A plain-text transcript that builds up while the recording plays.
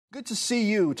Good to see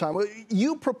you, Tom.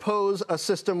 You propose a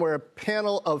system where a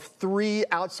panel of 3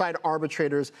 outside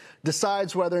arbitrators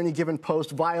decides whether any given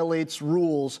post violates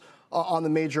rules on the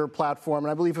major platform.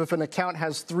 And I believe if an account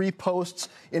has 3 posts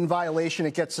in violation,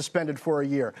 it gets suspended for a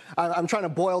year. I'm trying to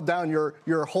boil down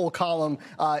your whole column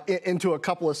into a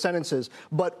couple of sentences.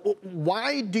 But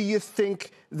why do you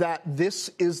think that this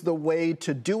is the way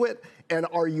to do it? And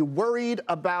are you worried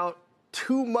about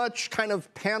too much kind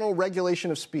of panel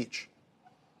regulation of speech?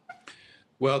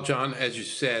 Well, John, as you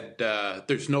said,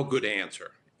 there's no good answer.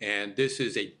 And this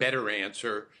is a better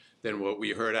answer than what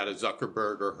we heard out of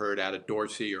Zuckerberg or heard out of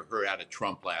Dorsey or heard out of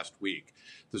Trump last week.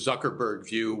 The Zuckerberg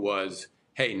view was,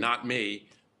 hey, not me.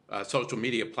 Social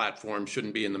media platforms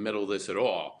shouldn't be in the middle of this at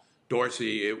all.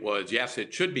 Dorsey, it was, yes,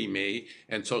 it should be me,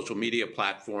 and social media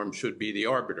platforms should be the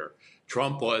arbiter.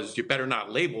 Trump was, you better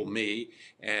not label me,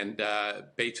 and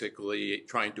basically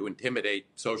trying to intimidate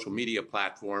social media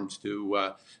platforms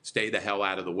to stay the hell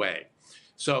out of the way.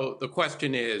 So the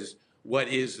question is, what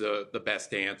is the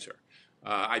best answer?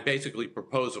 I basically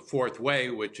propose a 4th way,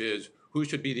 which is, who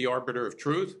should be the arbiter of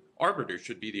truth? Arbiters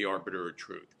should be the arbiter of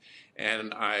truth.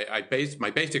 And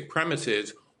my basic premise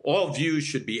is, all views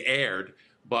should be aired,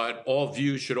 but all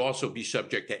views should also be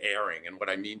subject to airing. And what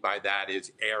I mean by that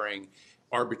is airing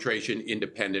arbitration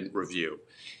independent review,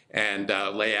 and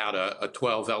lay out a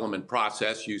 12-element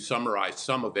process. You summarize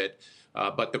some of it,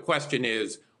 but the question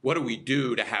is, what do we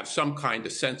do to have some kind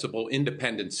of sensible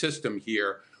independent system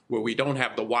here where we don't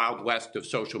have the Wild West of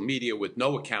social media with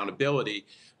no accountability,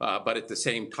 but at the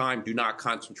same time do not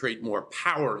concentrate more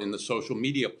power in the social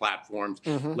media platforms,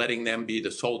 letting them be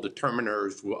the sole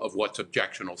determiners of what's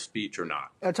objectionable speech or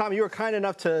not. Tom, you were kind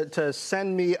enough to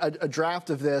send me a draft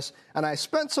of this, and I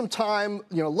spent some time,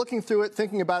 looking through it,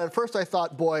 thinking about it. First, I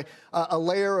thought, boy, a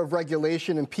layer of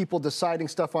regulation and people deciding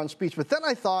stuff on speech. But then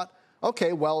I thought,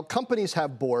 okay, well, companies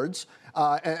have boards,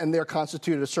 and they're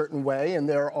constituted a certain way, and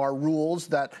there are rules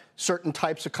that certain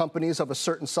types of companies of a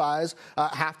certain size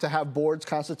have to have boards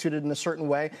constituted in a certain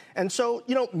way. And so,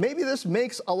 maybe this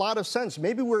makes a lot of sense.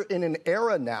 Maybe we're in an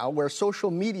era now where social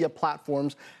media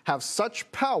platforms have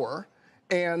such power,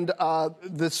 and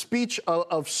the speech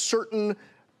of certain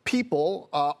people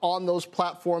on those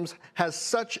platforms has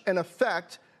such an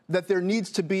effect that there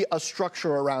needs to be a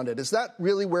structure around it. Is that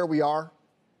really where we are?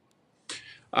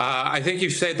 I think you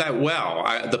said that well.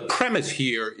 The premise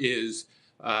here is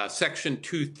Section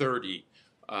 230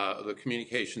 of the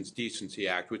Communications Decency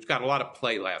Act, which got a lot of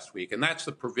play last week. And that's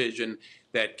the provision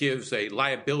that gives a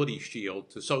liability shield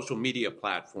to social media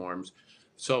platforms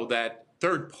so that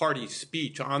third-party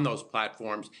speech on those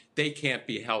platforms they can't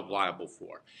be held liable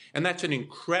for. And that's an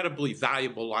incredibly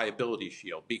valuable liability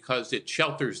shield because it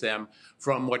shelters them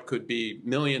from what could be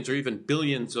millions or even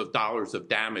billions of dollars of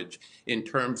damage in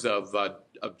terms of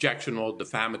objectionable,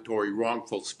 defamatory,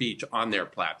 wrongful speech on their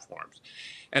platforms.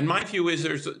 And my view is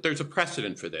there's a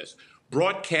precedent for this.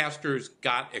 Broadcasters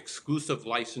got exclusive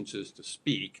licenses to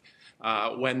speak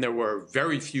when there were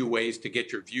very few ways to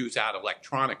get your views out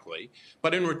electronically.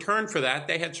 But in return for that,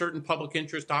 they had certain public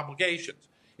interest obligations,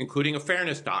 including a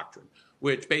fairness doctrine,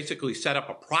 which basically set up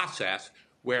a process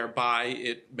whereby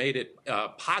it made it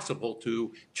possible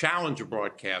to challenge a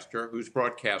broadcaster whose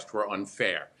broadcasts were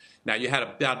unfair. Now, you had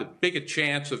about as big a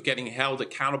chance of getting held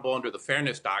accountable under the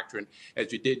fairness doctrine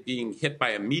as you did being hit by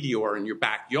a meteor in your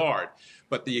backyard.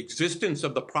 But the existence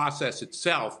of the process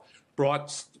itself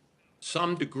brought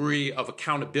some degree of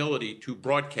accountability to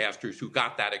broadcasters who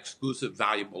got that exclusive,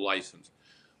 valuable license.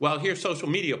 Well, here social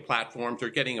media platforms are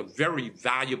getting a very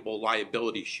valuable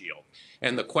liability shield.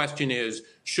 And the question is,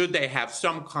 should they have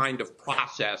some kind of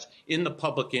process in the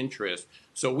public interest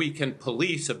so we can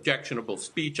police objectionable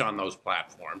speech on those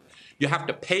platforms? You have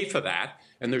to pay for that.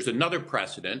 And there's another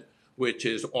precedent, which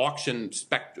is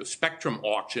spectrum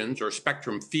auctions or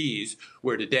spectrum fees,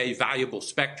 where today valuable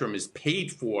spectrum is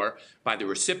paid for by the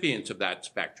recipients of that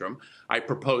spectrum. I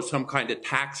propose some kind of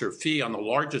tax or fee on the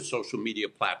largest social media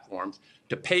platforms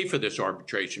to pay for this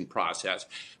arbitration process.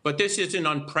 But this isn't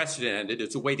unprecedented.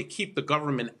 It's a way to keep the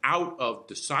government out of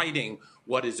deciding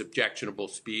what is objectionable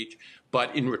speech,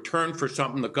 but in return for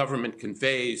something the government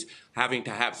conveys, having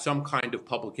to have some kind of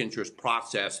public interest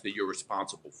process that you're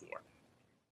responsible for.